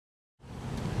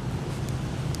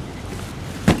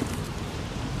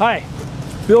Hi,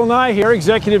 Bill Nye here,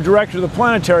 Executive Director of the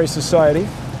Planetary Society.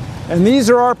 And these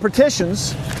are our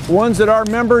petitions, ones that our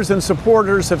members and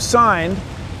supporters have signed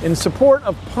in support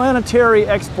of planetary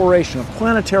exploration, of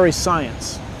planetary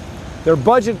science. There are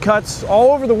budget cuts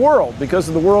all over the world because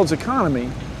of the world's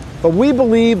economy, but we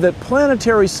believe that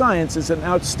planetary science is an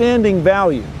outstanding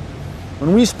value.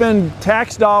 When we spend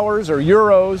tax dollars or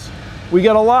euros, we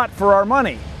get a lot for our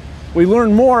money. We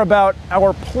learn more about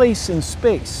our place in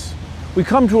space. We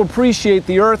come to appreciate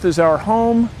the Earth as our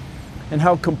home and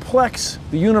how complex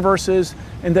the universe is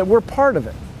and that we're part of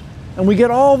it. And we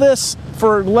get all this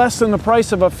for less than the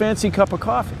price of a fancy cup of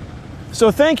coffee.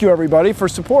 So thank you everybody for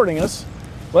supporting us.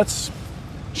 Let's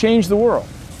change the world.